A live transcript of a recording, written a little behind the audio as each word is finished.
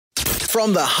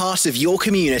From the heart of your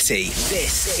community,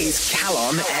 this is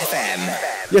Calon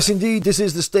FM. Yes, indeed, this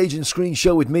is the Stage and Screen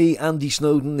Show with me, Andy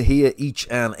Snowden, here each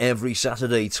and every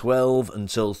Saturday, 12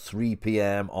 until 3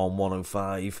 p.m. on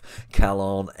 105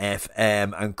 Calon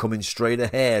FM. And coming straight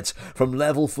ahead from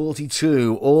level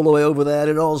 42, all the way over there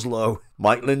in Oslo,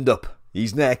 Mike Lindup.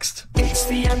 He's next. It's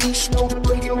the Andy Snowden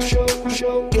Radio Show.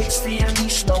 It's the Andy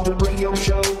Snowden Radio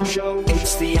Show.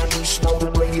 It's the Andy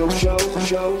Snowden Radio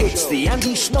Show. It's the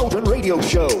Andy Snowden Radio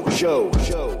Show.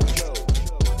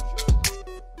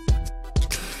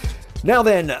 Now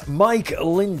then, Mike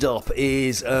Lindup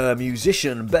is a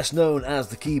musician best known as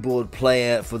the keyboard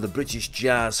player for the British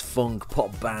jazz funk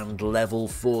pop band Level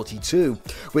 42,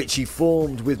 which he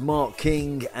formed with Mark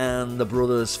King and the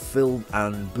brothers Phil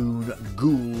and Boone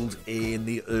Gould in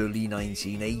the early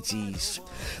 1980s.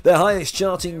 Their highest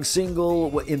charting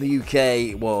single in the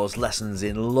UK was Lessons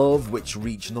in Love, which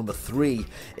reached number 3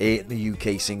 in the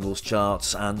UK singles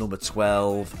charts and number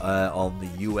 12 on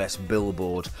the US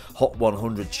Billboard Hot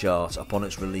 100 chart upon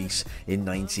its release in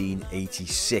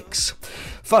 1986.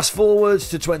 Fast forward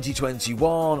to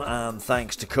 2021, and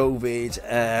thanks to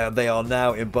COVID, they are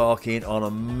now embarking on a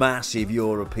massive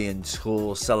European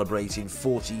tour celebrating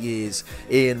 40 years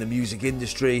in the music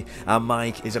industry, and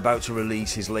Mike is about to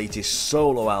release his latest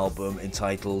solo album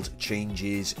entitled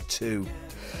Changes 2.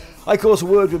 I caught a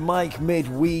word with Mike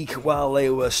midweek while they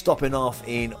were stopping off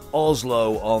in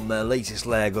Oslo on their latest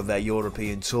leg of their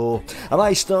European tour, and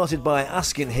I started by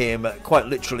asking him quite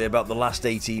literally about the last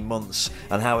 18 months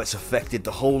and how it's affected the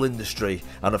whole industry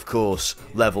and of course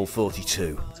Level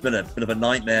 42. It's been a bit of a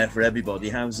nightmare for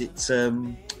everybody. How's it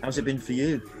been for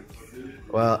you?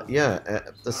 Well, yeah,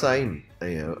 the same,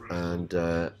 and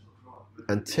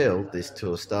until this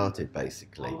tour started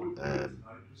basically.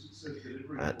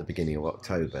 At the beginning of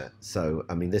October. So,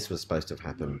 I mean, this was supposed to have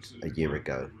happened a year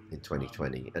ago in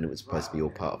 2020, and it was supposed to be all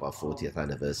part of our 40th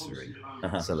anniversary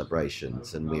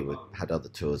celebrations, and we had other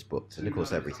tours booked, and of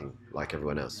course everything, like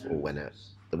everyone else, all went out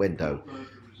the window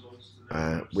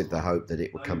with the hope that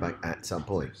it would come back at some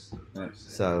point.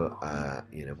 So,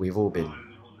 we've all been,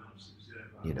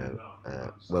 we've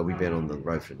been on the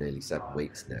road for nearly 7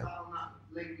 weeks now.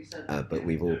 But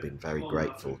we've all been very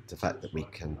grateful to the fact that we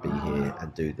can be here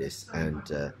and do this, and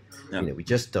we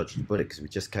just dodged the bullet because we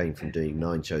just came from doing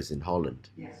 9 shows in Holland,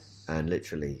 and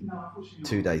literally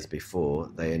 2 days before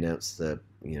they announced their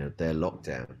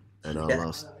lockdown, and our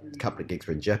last couple of gigs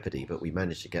were in jeopardy, but we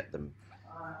managed to get them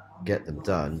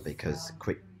done because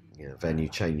venue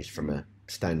changed from a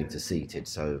standing to seated,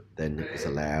 so then it was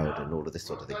allowed and all of this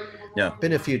sort of thing. Yeah,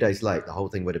 been a few days late, the whole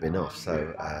thing would have been off.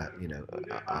 So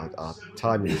our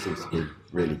timing seems to be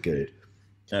really good.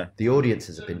 Yeah, the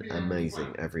audiences have been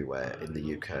amazing everywhere in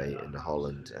the UK, in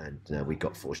Holland, and we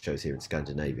got 4 shows here in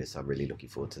Scandinavia, so I'm really looking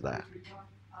forward to that.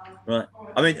 Right.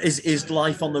 I mean, is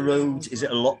life on the road, is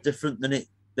it a lot different than it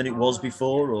was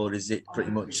before, or is it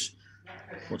pretty much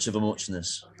of a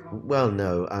muchness? Well,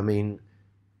 no. I mean,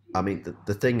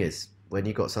 the thing is, when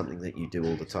you got something that you do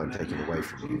all the time taken away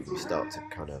from you, you start to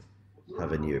kind of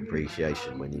have a new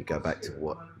appreciation when you go back to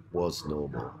what was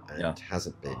normal and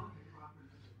hasn't been.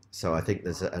 So I think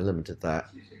there's an element of that.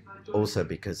 Also,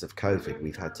 because of COVID,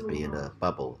 we've had to be in a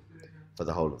bubble for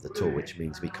the whole of the tour, which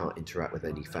means we can't interact with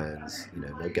any fans,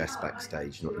 no guests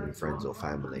backstage, not even friends or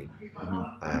family.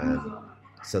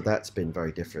 So that's been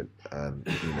very different,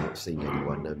 not seeing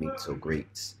anyone, no meets or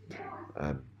greets.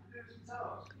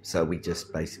 So we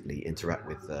just basically interact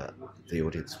with the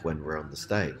audience when we're on the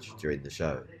stage during the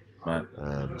show. Right.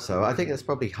 So I think that's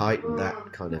probably heightened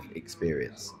that kind of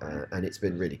experience, and it's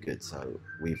been really good. So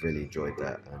we've really enjoyed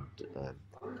that,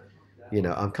 and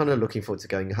I'm kind of looking forward to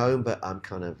going home, but I'm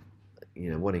kind of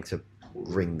wanting to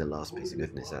wring the last piece of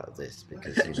goodness out of this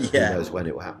because who knows when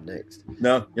it will happen next.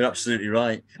 No, you're absolutely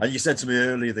right. And you said to me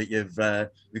earlier that you've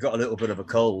got a little bit of a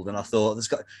cold, and I thought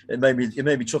it made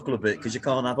me chuckle a bit because you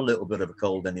can't have a little bit of a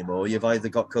cold anymore. You've either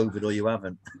got COVID or you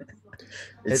haven't.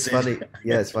 It's funny.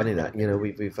 Yeah, it's funny that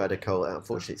we've had a cold.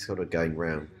 Unfortunately, it's sort of going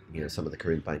round some of the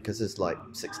Korean band because there's like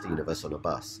 16 of us on a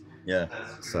bus. Yeah.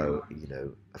 So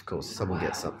of course, if someone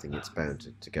gets something, it's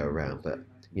bound to go around. But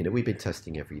we've been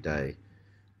testing every day.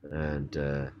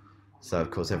 And so, of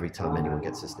course, every time anyone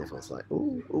gets a sniffle, it's like,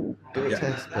 do a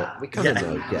test. But we kind of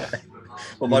know,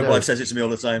 Well, my wife says it to me all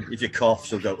the time. If you cough,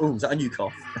 she'll go, is that a new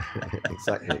cough?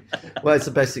 Exactly. Well, it's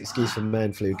the best excuse for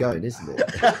man flu going, isn't it?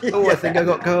 I think I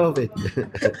got COVID.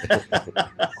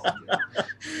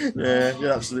 Yeah,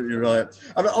 you're absolutely right.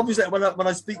 And obviously, when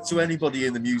I speak to anybody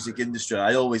in the music industry,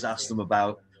 I always ask them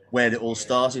about where it all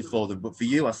started for them. But for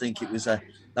you, I think it was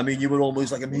you were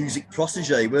almost like a music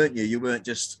protege, weren't you? You weren't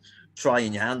just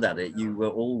trying your hand at it. You were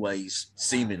always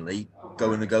seemingly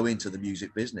going to go into the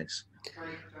music business?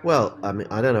 Well, I mean,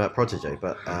 I don't know about protege,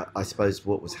 but I suppose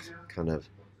what was kind of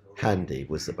handy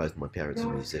was that both my parents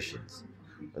were musicians,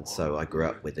 and so I grew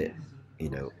up with it,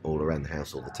 all around the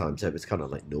house all the time. So it was kind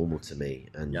of like normal to me.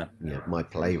 And my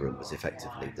playroom was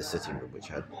effectively the sitting room, which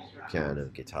had piano,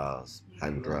 guitars,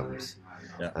 hand drums,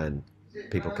 and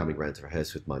people coming around to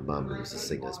rehearse with my mum, who was a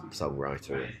singer,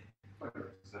 songwriter,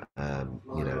 and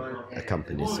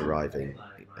accompanists arriving,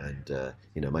 and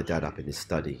my dad up in his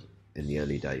study in the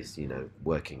early days,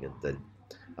 working, and then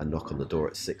a knock on the door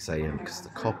at 6 a.m. because the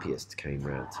copyist came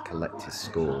round to collect his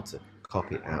score to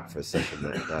copy it out for a session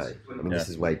that day. I mean, this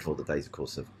is way before the days, of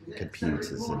course, of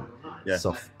computers and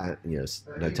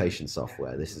notation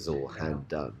software. This is all hand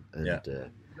done, and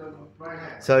it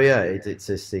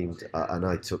just seemed. And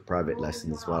I took private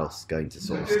lessons whilst going to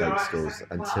sort of state schools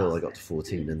until I got to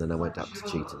 14, and then I went up to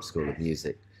Cheetham School of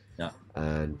Music,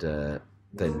 and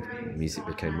then music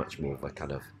became much more of a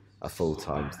kind of a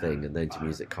full-time thing, and then to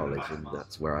music college, and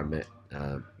that's where I met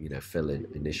Phil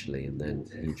initially, and then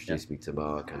he introduced me to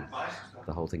Mark, and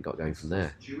the whole thing got going from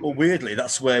there. Well, weirdly,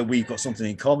 that's where we've got something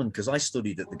in common, because I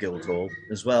studied at the Guildhall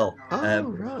as well.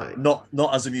 Right.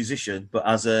 Not as a musician, but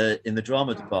as in the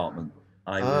drama department.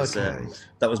 I was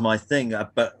that was my thing.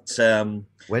 But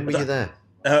when were you there?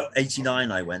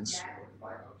 89 I went.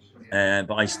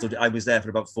 But I was there for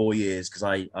about 4 years because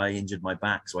I injured my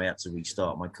back, so I had to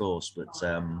restart my course. But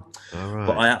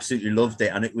but I absolutely loved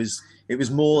it, and it was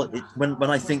more when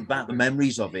I think back, the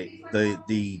memories of it,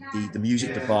 the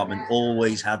music department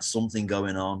always had something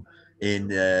going on in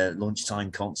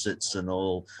lunchtime concerts and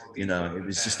all. It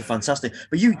was just a fantastic.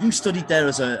 But you studied there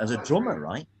as a drummer,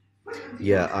 right?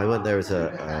 Yeah, I went there as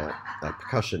a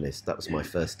percussionist. That was my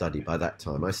first study by that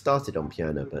time. I started on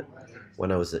piano, but when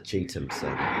I was at Cheetham's,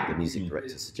 the music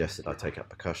director suggested I take up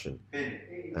percussion,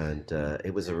 and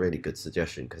it was a really good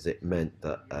suggestion because it meant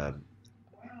that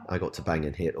I got to bang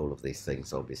and hit all of these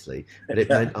things, obviously, but it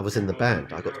meant I was in the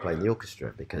band. I got to play in the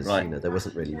orchestra because there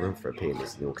wasn't really room for a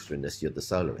pianist in the orchestra unless you're the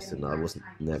soloist, and I was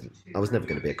never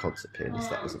going to be a concert pianist.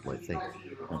 That wasn't my thing.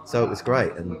 So it was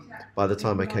great, and by the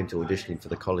time I came to auditioning for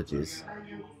the colleges,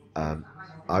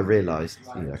 I realised,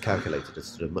 I calculated a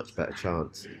sort of much better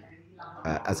chance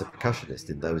as a percussionist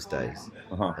in those days,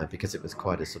 because it was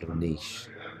quite a sort of niche,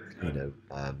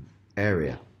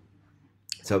 area.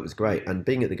 So it was great, and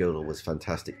being at the Guildhall was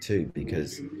fantastic too,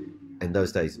 because in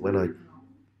those days when I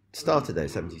started there,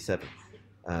 77,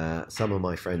 some of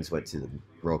my friends went to the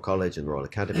Royal College and Royal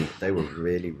Academy. They were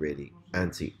really, really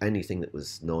anti anything that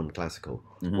was non-classical,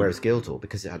 whereas Guildhall,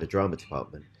 because it had a drama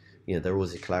department, there were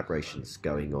always collaborations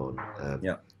going on.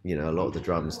 A lot of the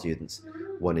drama students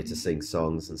wanted to sing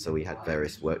songs, and so we had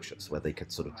various workshops where they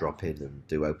could sort of drop in and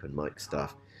do open mic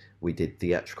stuff. We did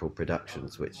theatrical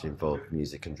productions which involved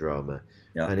music and drama,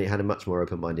 and it had a much more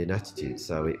open-minded attitude,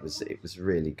 so it was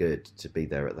really good to be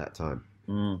there at that time.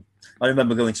 I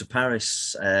remember going to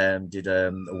Paris and did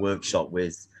a workshop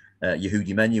with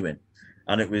Yehudi Menuhin,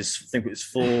 and I think it was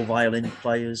 4 violin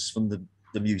players from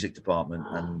the music department,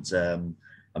 and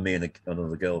me and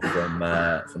another girl from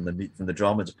the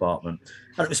drama department,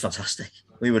 and it was fantastic.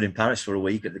 We were in Paris for a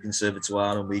week at the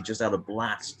Conservatoire, and we just had a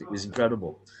blast. It was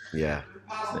incredible. Yeah.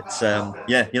 It's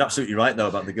you're absolutely right though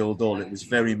about the Guildhall. It was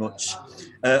very much,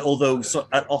 although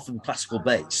often classical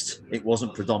based, it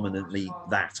wasn't predominantly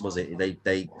that, was it?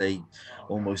 They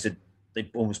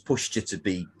almost pushed you to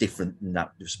be different in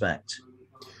that respect.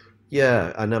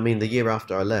 Yeah, and I mean, the year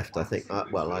after I left, I think, I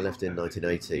left in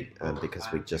 1980 because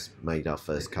we just made our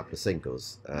first couple of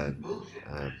singles.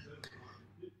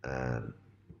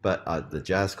 But the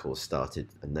jazz course started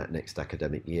in that next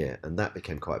academic year, and that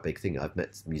became quite a big thing. I've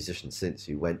met musicians since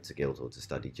who went to Guildhall to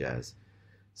study jazz.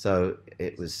 So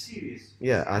it was,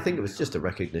 I think it was just a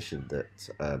recognition that,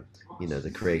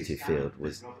 the creative field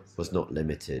was not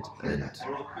limited, and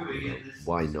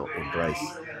why not embrace,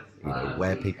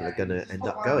 where people are going to end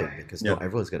up going, because not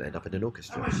everyone's going to end up in an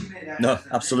orchestra. No,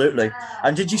 absolutely.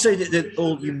 And did you say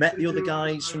that you met the other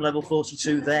guys from Level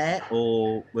 42 there,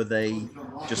 or were they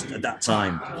just at that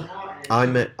time? I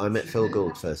met Phil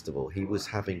Gould first of all. He was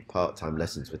having part-time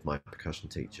lessons with my percussion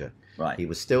teacher. Right. He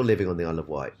was still living on the Isle of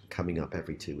Wight, coming up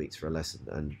every 2 weeks for a lesson,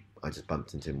 and I just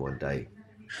bumped into him one day,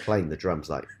 playing the drums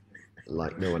like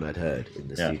no one had heard in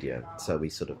the studio. So we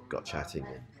sort of got chatting,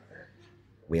 and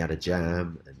we had a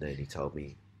jam, and then he told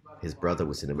me his brother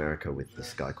was in America with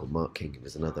this guy called Mark King, who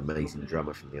was another amazing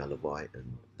drummer from the Isle of Wight,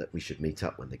 and that we should meet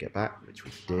up when they get back, which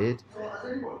we did.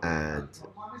 And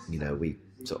we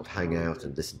sort of hang out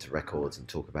and listen to records and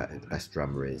talk about who the best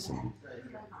drummer is, and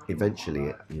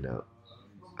eventually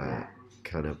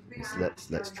kind of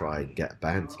let's try and get a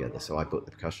band together. So I booked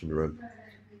the percussion room,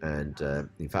 And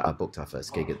in fact, I booked our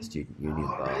first gig at the Student Union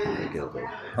Bar at Guildhall,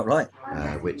 All right.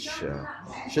 which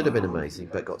should have been amazing,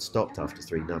 but got stopped after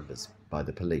 3 numbers by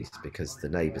the police because the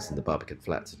neighbours in the Barbican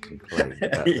flats had complained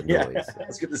about the noise. I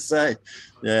was going to say,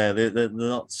 yeah, they're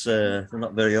not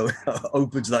very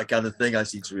open to that kind of thing. I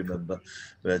seem to remember,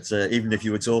 but even if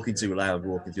you were talking too loud,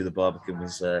 walking through the Barbican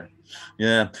was,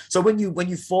 yeah. So when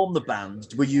you formed the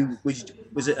band,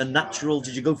 was it a natural?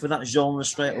 Did you go for that genre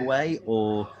straight away,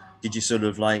 or did you sort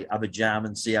of like have a jam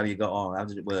and see how you got on? How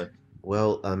did it work?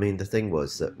 Well, I mean, the thing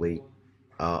was that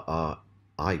our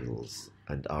idols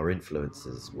and our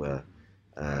influences were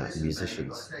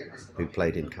musicians who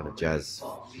played in kind of jazz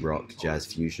rock, jazz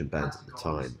fusion bands at the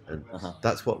time, and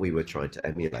that's what we were trying to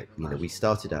emulate. You know, we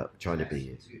started out trying to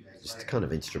be just a kind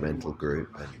of instrumental group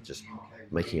and just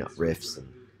making up riffs and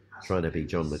trying to be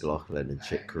John McLaughlin and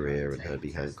Chick Corea and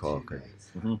Herbie Hancock,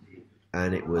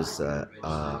 and it was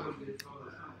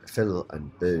Phil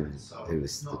and Boone, who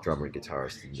was the drummer and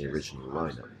guitarist in the original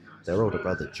lineup. Their older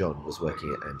brother John was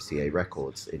working at MCA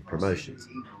Records in promotions.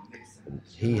 And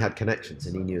he had connections,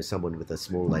 and he knew someone with a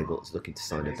small label that was looking to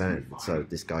sign a band. And so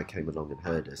this guy came along and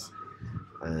heard us,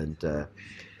 and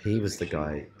he was the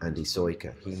guy, Andy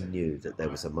Soika. He knew that there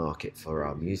was a market for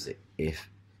our music if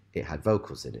it had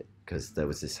vocals in it, because there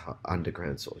was this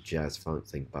underground sort of jazz funk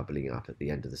thing bubbling up at the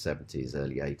end of the 70s,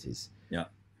 early 80s. Yeah.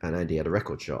 And Andy had a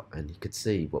record shop, and he could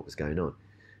see what was going on.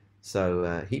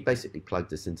 So he basically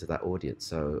plugged us into that audience.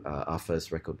 So our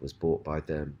first record was bought by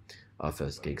them. Our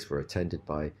first gigs were attended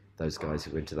by those guys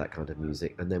who were into that kind of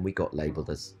music. And then we got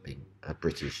labelled as being a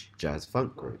British jazz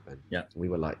funk group. And we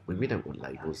were like, well, we don't want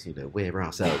labels, you know, we're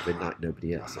ourselves, we're like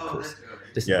nobody else, of course.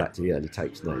 Listen back to the early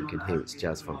tapes now, you can hear it's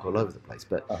jazz funk all over the place.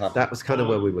 But that was kind of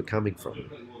where we were coming from.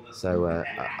 So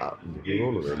we were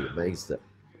all really amazed that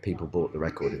people bought the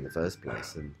record in the first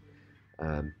place.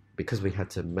 And because we had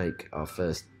to make our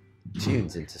first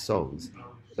tunes into songs,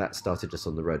 that started us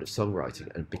on the road of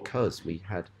songwriting. And because we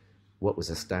had what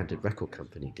was a standard record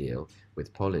company deal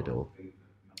with Polydor,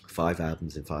 5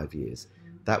 albums in 5 years,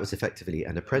 that was effectively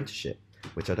an apprenticeship,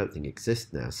 which I don't think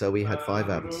exists now. So we had 5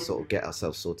 albums to sort of get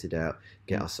ourselves sorted out,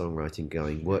 get our songwriting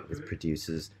going, work with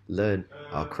producers, learn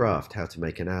our craft, how to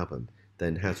make an album,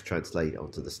 then how to translate it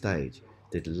onto the stage.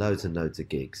 Did loads and loads of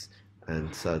gigs.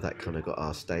 And so that kind of got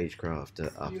our stagecraft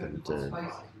up,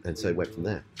 and so it went from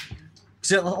there.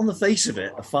 So on the face of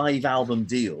it, a 5-album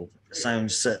deal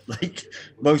sounds like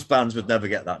most bands would never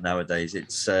get that nowadays.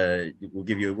 It's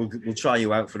we'll try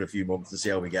you out for a few months to see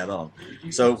how we get on.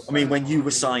 So I mean, when you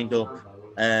were signed up,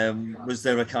 was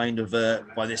there a kind of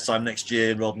by this time next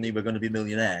year, Rodney, we're going to be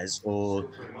millionaires, or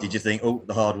did you think, oh,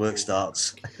 the hard work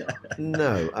starts?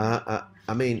 No,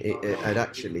 I mean, it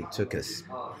actually took us.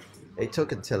 It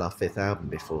took until our 5th album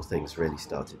before things really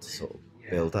started to sort of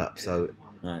build up. So,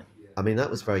 I mean, that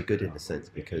was very good in a sense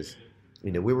because,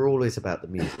 you know, we were always about the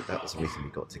music. That was the reason we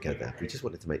got together. We just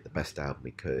wanted to make the best album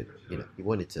we could. You know, we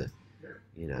wanted to,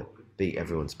 you know, beat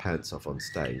everyone's pants off on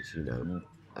stage, you know,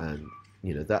 and,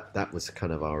 you know, that was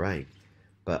kind of our aim.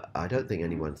 But I don't think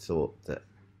anyone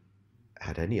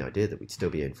had any idea that we'd still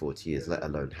be in 40 years, let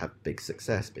alone have big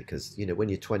success, because, you know, when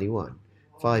you're 21,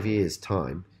 5 years'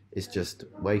 time is just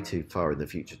way too far in the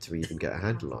future to even get a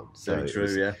handle on. So very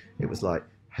true, it was like,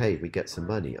 hey, we get some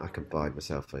money, I can buy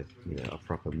myself a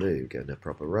proper Moog and a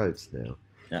proper Rhodes now.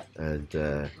 Yeah. And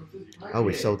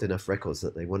we've sold enough records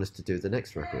that they want us to do the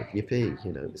next record. Yippee!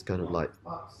 You know, it's kind of like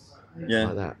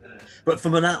that. But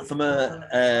from an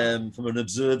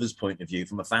observer's point of view,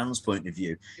 from a fan's point of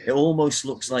view, it almost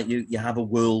looks like you have a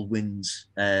whirlwind.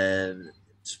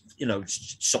 You know,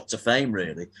 shot to fame,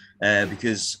 really,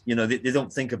 because, you know, they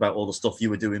don't think about all the stuff you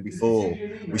were doing before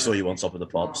we saw you on Top of the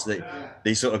Pops.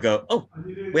 They sort of go, oh,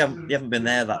 you haven't been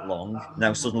there that long.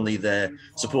 Now suddenly they're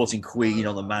supporting Queen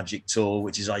on the Magic Tour,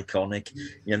 which is iconic,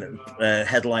 you know,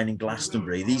 headlining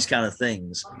Glastonbury, these kind of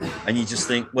things. And you just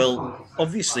think, well,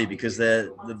 obviously because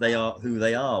they are who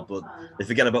they are, but they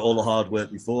forget about all the hard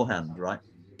work beforehand, right?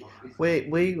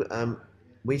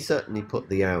 We certainly put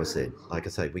the hours in. Like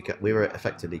I say, we were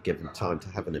effectively given time to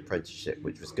have an apprenticeship,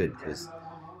 which was good, because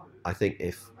I think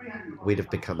if we'd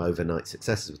have become overnight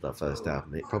successes with our first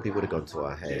album, it probably would have gone to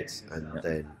our heads, and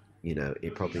then, you know,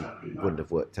 it probably wouldn't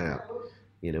have worked out.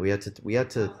 You know, we had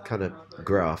to kind of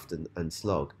graft and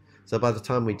slog. So by the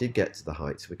time we did get to the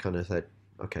heights, we kind of said,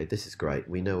 okay, this is great.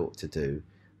 We know what to do.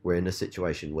 We're in a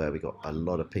situation where we got a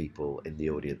lot of people in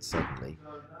the audience suddenly,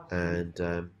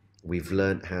 and we've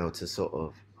learned how to sort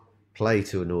of play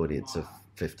to an audience of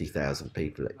 50,000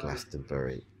 people at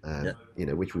Glastonbury, you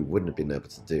know, which we wouldn't have been able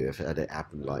to do if it had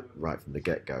happened like right from the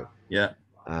get-go. Yeah.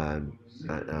 And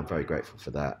I'm very grateful for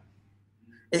that.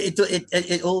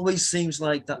 It always seems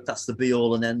like that's the be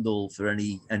all and end all for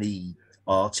any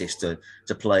artist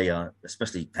to play,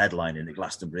 especially headlining at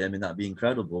Glastonbury. I mean, that'd be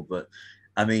incredible. But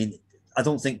I mean, I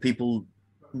don't think people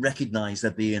recognise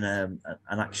there being an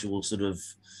actual sort of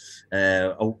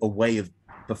a way of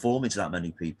performing to that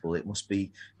many people. It must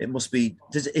be.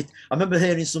 Does it? I remember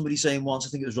hearing somebody saying once, I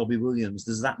think it was Robbie Williams,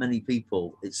 there's that many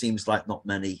people. It seems like not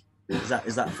many. Is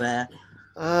that fair?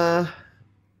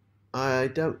 I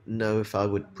don't know if I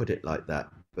would put it like that,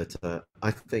 but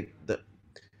I think that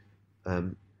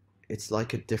it's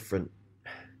like a different.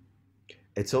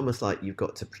 It's almost like you've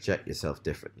got to project yourself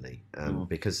differently,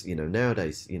 because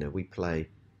nowadays we play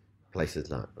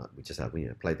places like we just have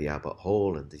play the Albert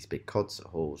Hall and these big concert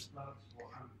halls,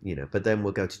 but then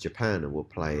we'll go to Japan and we'll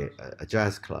play a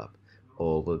jazz club,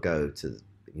 or we'll go to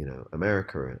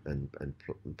America and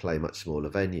play a much smaller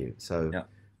venue. So.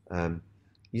 Yeah.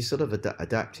 You sort of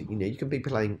adapt it. You can be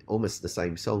playing almost the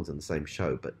same songs on the same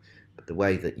show, but the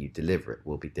way that you deliver it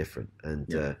will be different.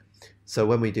 And so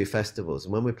when we do festivals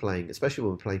and when we're playing, especially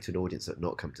when we're playing to an audience that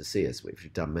not come to see us, which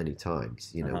we've done many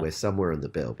times, we're somewhere on the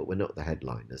bill, but we're not the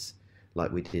headliners.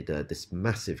 Like we did this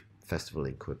massive festival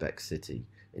in Quebec City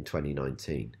in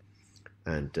 2019,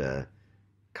 and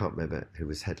can't remember who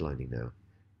was headlining now.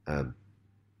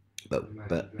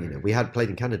 But we had played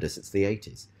in Canada since the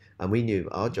 80s. And we knew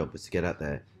our job was to get out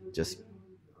there, just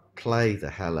play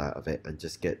the hell out of it and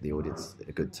just get the audience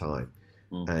a good time.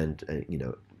 And,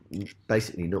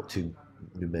 basically not too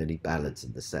many ballads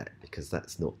in the set, because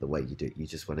that's not the way you do it. You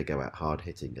just want to go out hard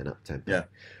hitting and up tempo. Yeah.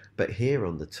 But here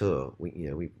on the tour,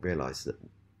 we realised that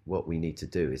what we need to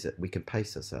do is that we can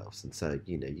pace ourselves. And so,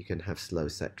 you can have slow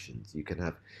sections. You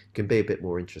can be a bit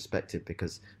more introspective,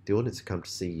 because the audience who come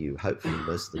to see you, hopefully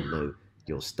most of them know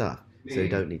your stuff. So you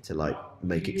don't need to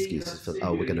make excuses for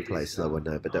we're going to play a slow one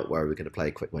now, but don't worry, we're going to play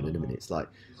a quick one in a minute. It's like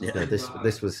this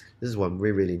is one we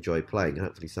really enjoy playing, and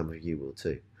hopefully some of you will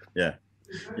too.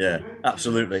 Yeah,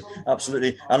 absolutely.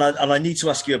 And I need to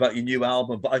ask you about your new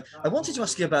album, but I wanted to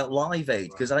ask you about Live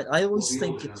Aid, because I always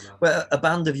think, well, a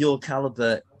band of your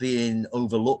caliber being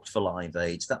overlooked for Live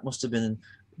Aid, that must have been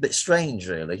a bit strange,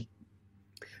 really.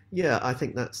 Yeah, I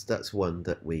think that's one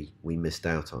that we missed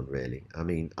out on, really. I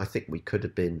mean, I think we could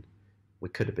have been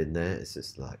there. It's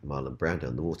just like Marlon Brando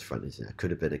on the waterfront, isn't it?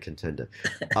 Could have been a contender.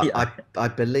 I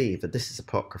believe, and this is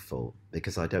apocryphal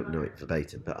because I don't know it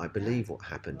verbatim, but I believe what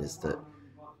happened is that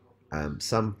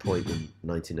some point in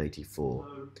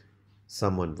 1984,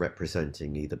 someone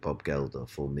representing either Bob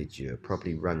Geldof or Midge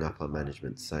probably rung up our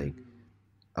management saying,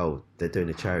 "Oh, they're doing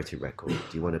a charity record.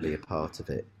 Do you want to be a part of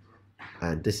it?"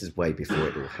 And this is way before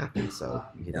it all happened, so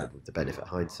with the benefit of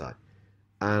hindsight.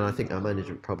 And I think our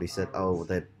management probably said, "Oh,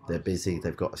 they're busy.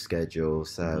 They've got a schedule.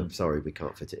 So sorry, we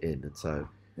can't fit it in." And so,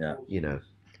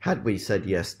 had we said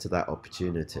yes to that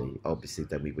opportunity, obviously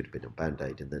then we would have been on Band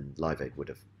Aid, and then Live Aid would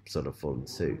have sort of fallen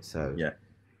suit. So,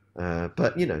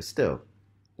 but still,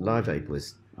 Live Aid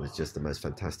was just the most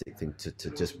fantastic thing to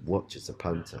just watch as a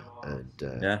punter,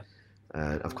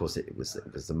 and of course it was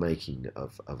the making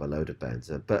of a load of bands.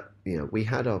 But we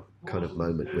had our kind of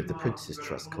moment with the Prince's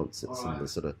Trust concerts in the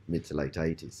sort of mid to late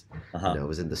 80s. I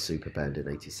was in the super band in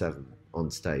 87 on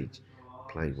stage,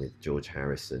 playing with George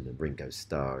Harrison and Ringo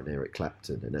Starr and Eric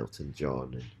Clapton and Elton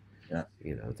John,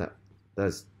 and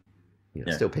that's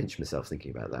still pinch myself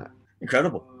thinking about that.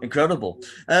 Incredible.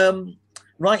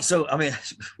 Right, so I mean,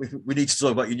 we need to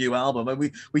talk about your new album,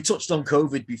 and we touched on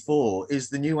COVID before. Is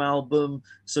the new album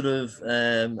sort of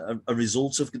a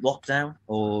result of lockdown,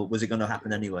 or was it going to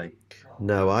happen anyway?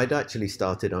 No, I'd actually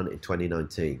started on it in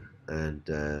 2019,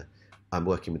 and I'm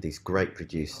working with these great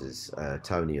producers,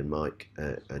 Tony and Mike.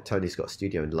 Tony's got a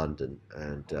studio in London,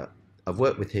 and I've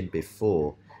worked with him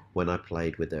before when I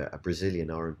played with a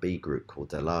Brazilian R&B group called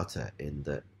Delata in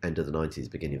the end of the 90s,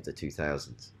 beginning of the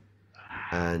 2000s.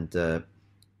 And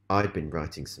I'd been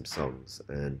writing some songs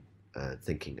and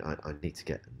thinking I need to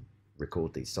get and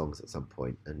record these songs at some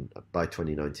point. And by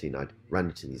 2019, I'd ran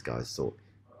into these guys, thought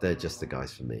they're just the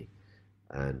guys for me,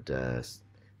 and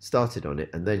started on it.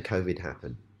 And then COVID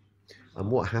happened. And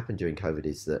what happened during COVID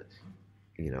is that,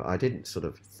 I didn't sort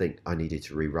of think I needed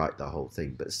to rewrite the whole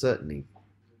thing, but certainly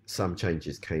some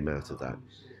changes came out of that.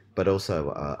 But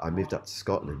also I moved up to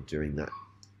Scotland during that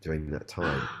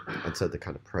time, and so the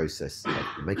kind of process of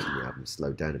making the album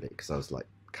slowed down a bit, because I was like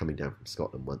coming down from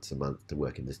Scotland once a month to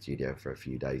work in the studio for a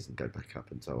few days and go back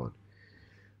up and so on.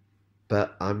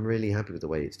 But I'm really happy with the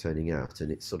way it's turning out,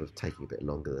 and it's sort of taking a bit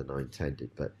longer than I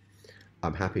intended, but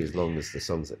I'm happy as long as the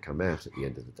songs that come out at the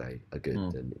end of the day are good,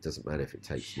 and it doesn't matter if it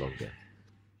takes longer.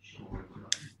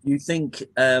 You think,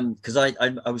 because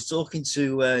I was talking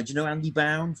to, do you know Andy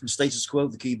Bown from Status Quo,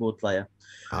 the keyboard player?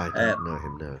 I don't know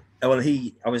him, no. Well,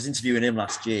 I was interviewing him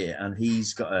last year, and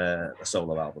he's got a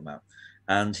solo album out.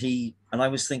 And I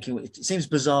was thinking, it seems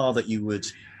bizarre that you would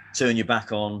turn your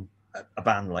back on a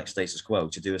band like Status Quo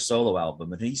to do a solo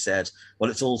album. And he said, well,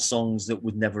 it's all songs that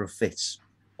would never have fit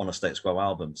on a Status Quo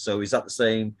album. So is that the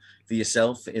same for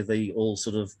yourself? Are they all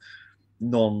sort of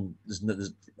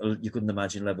you couldn't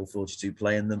imagine Level 42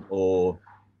 playing them, or?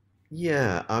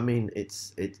 Yeah, I mean,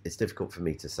 it's difficult for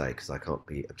me to say because I can't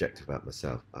be objective about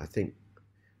myself. I think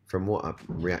from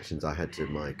reactions I had to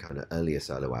my kind of earlier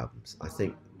solo albums, I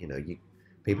think,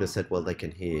 people have said, well, they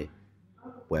can hear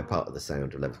where part of the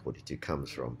sound of Level 42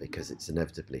 comes from because it's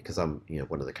inevitably, because I'm,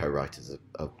 one of the co-writers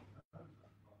of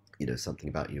Something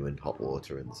About You and Hot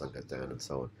Water and The Sun Goes Down and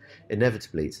so on.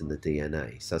 Inevitably, it's in the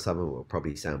DNA. So some of it will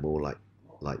probably sound more like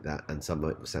that, and some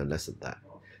of it will sound less of that.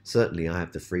 Certainly, I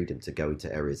have the freedom to go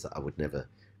into areas that I would never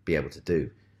be able to do,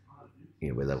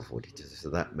 with Level 42. So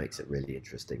that makes it really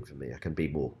interesting for me. I can be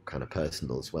more kind of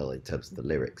personal as well in terms of the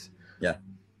lyrics.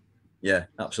 Yeah,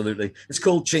 absolutely. It's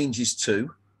called Changes 2.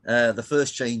 The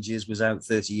first Changes was out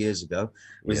 30 years ago.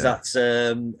 Was that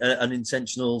an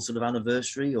intentional sort of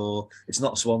anniversary, or it's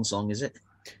not a swan song, is it?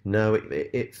 No,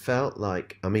 it felt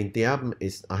like, I mean, the album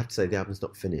is, I have to say, the album's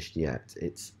not finished yet.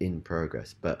 It's in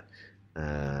progress. But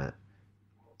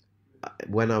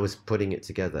when I was putting it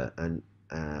together and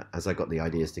as I got the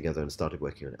ideas together and started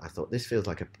working on it, I thought this feels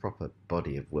like a proper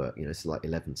body of work. It's like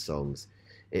 11 songs.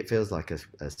 It feels like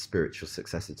a spiritual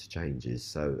successor to Changes.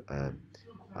 So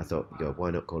I thought,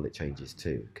 why not call it Changes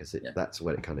 2? Because that's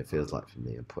what it kind of feels like for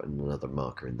me. I'm putting another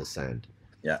marker in the sand.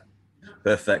 Yeah,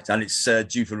 perfect. And it's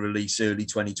due for release early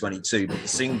 2022. But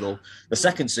the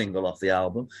second single off the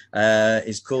album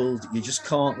is called "You Just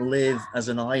Can't Live as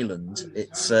an Island."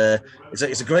 It's a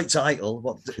great title.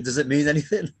 What does it mean?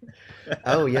 Anything?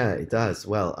 Oh yeah, it does.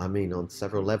 Well, I mean, on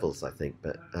several levels, I think.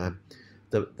 But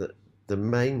the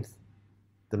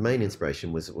main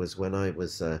inspiration was when I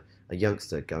was a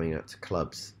youngster going out to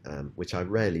clubs, which I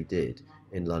rarely did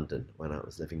in London when I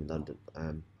was living in London.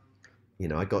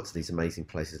 I got to these amazing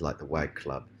places like the Wag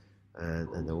Club,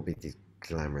 and there will be these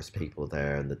glamorous people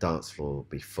there, and the dance floor will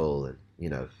be full, and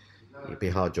it'd be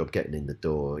a hard job getting in the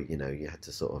door. You had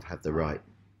to sort of have the right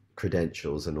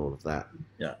credentials and all of that.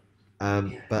 Yeah.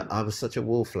 But I was such a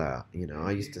wallflower.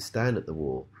 I used to stand at the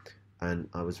wall, and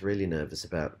I was really nervous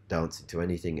about dancing to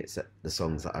anything except the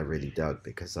songs that I really dug,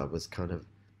 because I was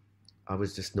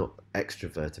just not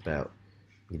extrovert about,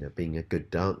 being a good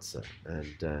dancer.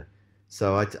 And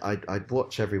so I'd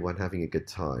watch everyone having a good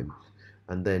time,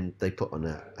 and then they put on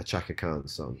a Chaka Khan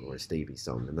song or a Stevie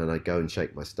song, and then I'd go and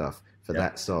shake my stuff for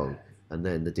that song, and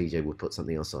then the DJ would put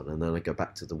something else on, and then I'd go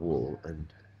back to the wall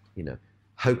and,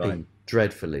 hoping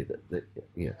dreadfully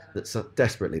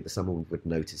desperately that someone would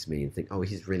notice me and think, oh,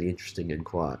 he's really interesting and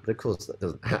quiet. But of course that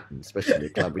doesn't happen, especially in a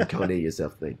club where you can't hear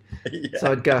yourself think. Yeah.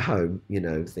 So I'd go home,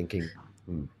 thinking,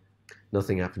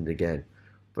 nothing happened again.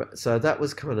 But so that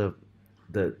was kind of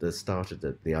the start of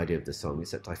the idea of the song,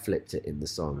 except I flipped it in the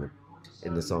song.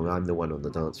 In the song, I'm the one on the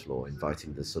dance floor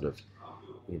inviting the sort of,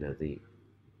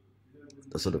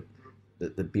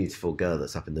 the beautiful girl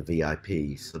that's up in the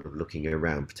VIP, sort of looking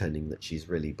around, pretending that she's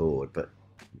really bored, but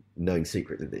knowing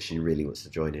secretly that she really wants to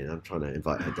join in. I'm trying to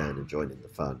invite her down and join in the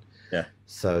fun. Yeah.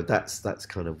 So that's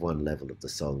kind of one level of the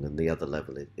song, and the other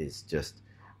level is just,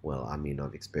 well, I mean,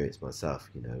 I've experienced myself,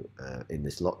 in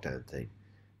this lockdown thing.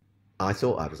 I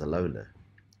thought I was a loner,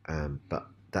 but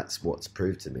that's what's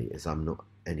proved to me is I'm not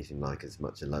anything like as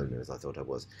much a loner as I thought I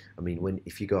was. I mean,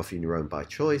 if you go off on your own by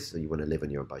choice, or you want to live on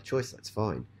your own by choice, that's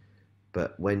fine.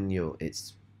 But when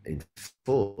it's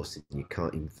enforced and you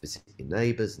can't even visit your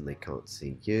neighbours and they can't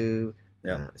see you,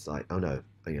 it's like, oh no,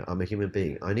 I'm a human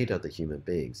being. I need other human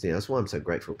beings. That's why I'm so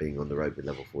grateful being on the road with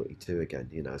Level 42 again.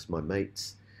 It's my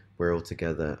mates. We're all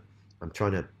together. I'm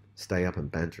trying to stay up and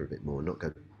banter a bit more, not go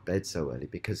to bed so early,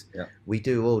 because we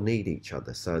do all need each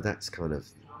other. So that's kind of,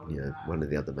 one of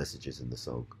the other messages in the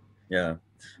song. Yeah.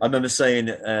 I remember saying,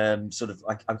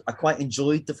 I quite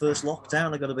enjoyed the first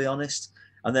lockdown, I got to be honest.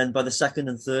 And then by the second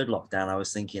and third lockdown, I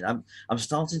was thinking, I'm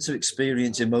starting to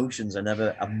experience emotions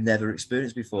I've never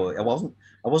experienced before. I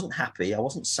wasn't happy, I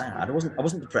wasn't sad, I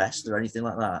wasn't depressed or anything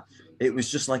like that. It was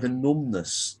just like a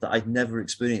numbness that I'd never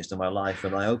experienced in my life,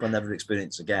 and I hope I never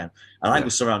experience again. And I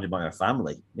was surrounded by my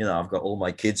family. I've got all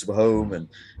my kids were home and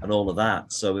all of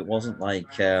that. So it wasn't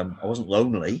like I wasn't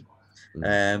lonely.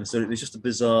 So it was just a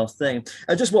bizarre thing.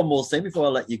 Just one more thing before I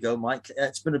let you go, Mike.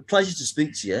 It's been a pleasure to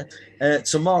speak to you.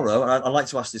 Tomorrow, and I'd like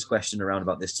to ask this question around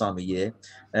about this time of year.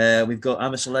 We've got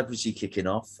I'm a Celebrity kicking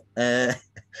off.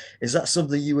 Is that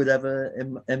something you would ever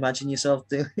imagine yourself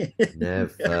doing?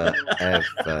 Never,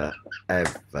 ever,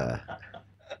 ever.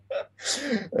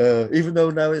 Even though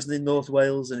now it's in North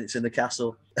Wales and it's in the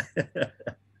castle.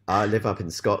 I live up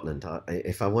in Scotland.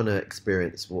 If I want to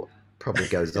experience what probably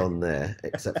goes on there,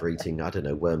 except for eating, I don't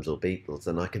know, worms or beetles,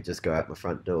 then I can just go out my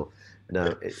front door.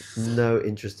 No, it's no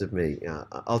interest of me.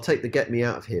 I'll take the get me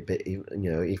out of here bit,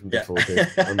 even before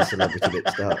I'm a Celebrity bit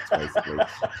starts, basically.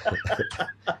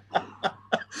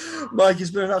 Mike,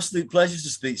 it's been an absolute pleasure to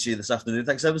speak to you this afternoon.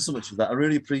 Thanks ever so much for that. I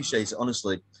really appreciate it,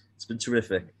 honestly. It's been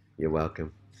terrific. You're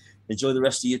welcome. Enjoy the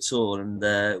rest of your tour, and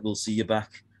we'll see you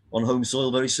back on home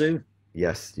soil very soon.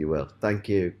 Yes, you will. Thank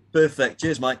you. Perfect.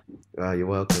 Cheers, Mike. You're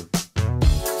welcome.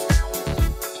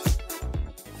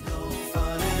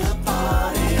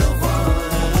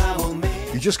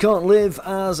 You Just Can't Live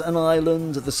as an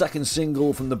Island, the second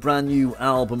single from the brand new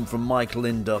album from Mike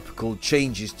Lindup called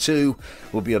Changes 2,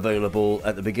 will be available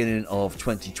at the beginning of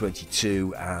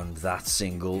 2022, and that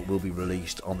single will be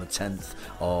released on the 10th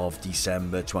of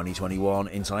December 2021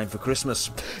 in time for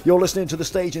Christmas. You're listening to the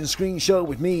Stage and Screen Show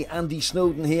with me, Andy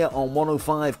Snowden, here on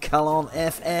 105 Calon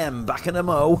FM. Back in a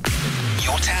mo.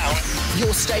 Your town,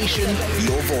 your station,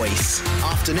 your voice.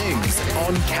 Afternoons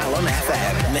on Calon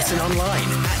FM. Listen online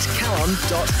at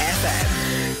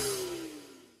calon.fm.